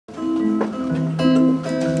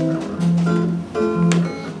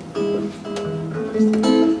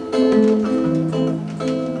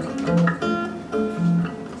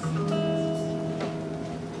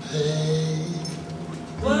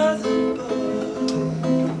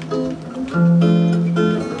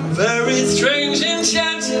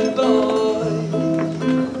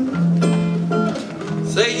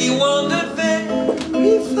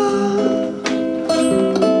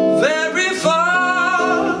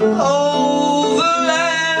over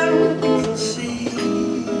land and sea.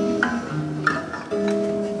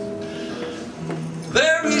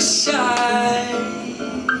 Very shy,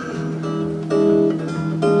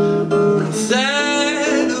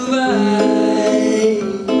 sad of eye,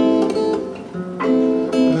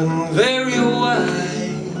 and very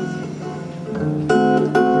wise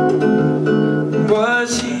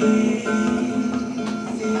was he.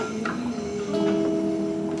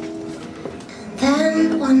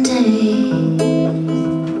 Then one day,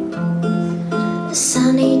 a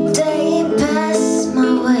sunny day passed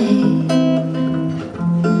my way,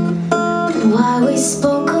 and while we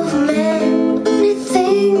spoke of many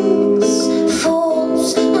things,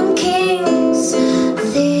 fools and kings,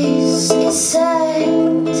 this he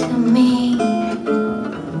said to me: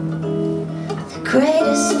 the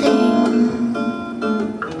greatest thing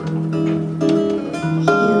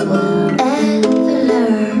you will ever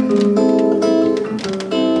learn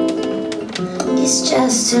is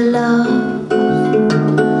just to love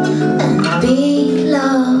and be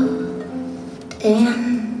loved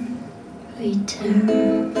in return.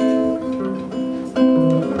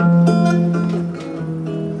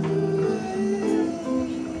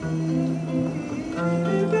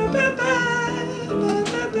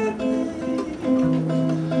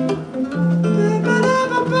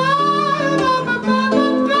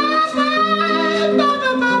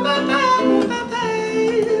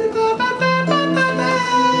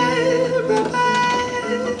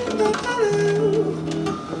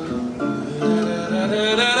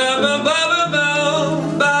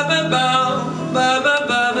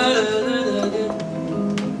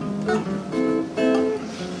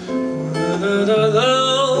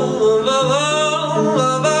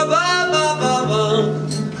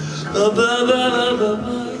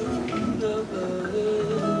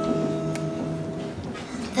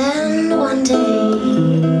 Then one day,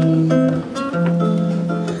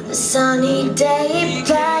 a sunny day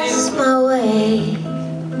passed my way,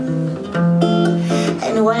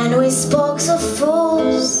 and when we spoke of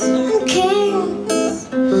fools and kings,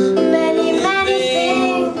 many, many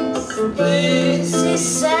things, this he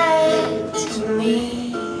said to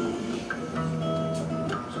me: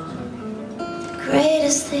 the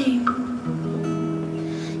greatest thing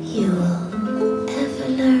you will ever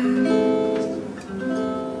learn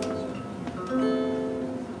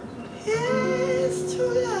is to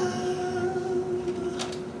love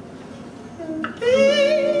and be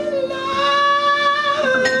loved.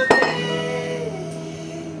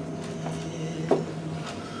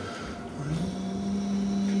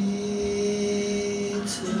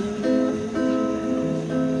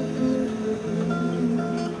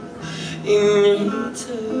 In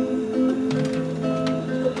return.